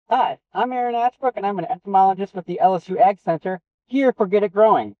Hi, I'm Aaron Ashbrook, and I'm an entomologist with the LSU AgCenter here for Get It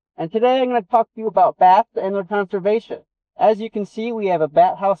Growing. And today I'm going to talk to you about bats and their conservation. As you can see, we have a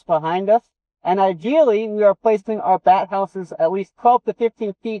bat house behind us, and ideally we are placing our bat houses at least 12 to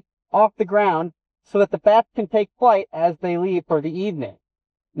 15 feet off the ground so that the bats can take flight as they leave for the evening.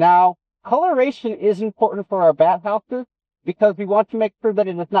 Now, coloration is important for our bat houses because we want to make sure that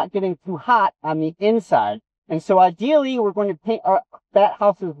it is not getting too hot on the inside. And so ideally, we're going to paint our bat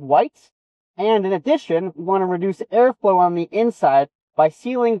houses white. And in addition, we want to reduce airflow on the inside by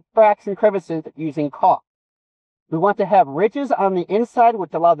sealing cracks and crevices using caulk. We want to have ridges on the inside,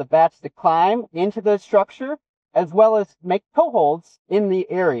 which allow the bats to climb into the structure, as well as make toeholds in the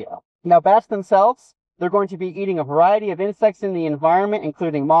area. Now, bats themselves, they're going to be eating a variety of insects in the environment,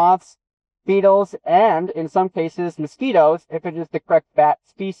 including moths, beetles, and, in some cases, mosquitoes, if it is the correct bat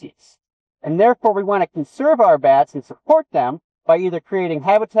species. And therefore, we want to conserve our bats and support them by either creating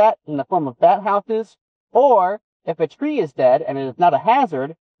habitat in the form of bat houses, or if a tree is dead and it is not a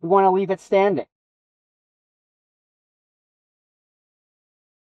hazard, we want to leave it standing.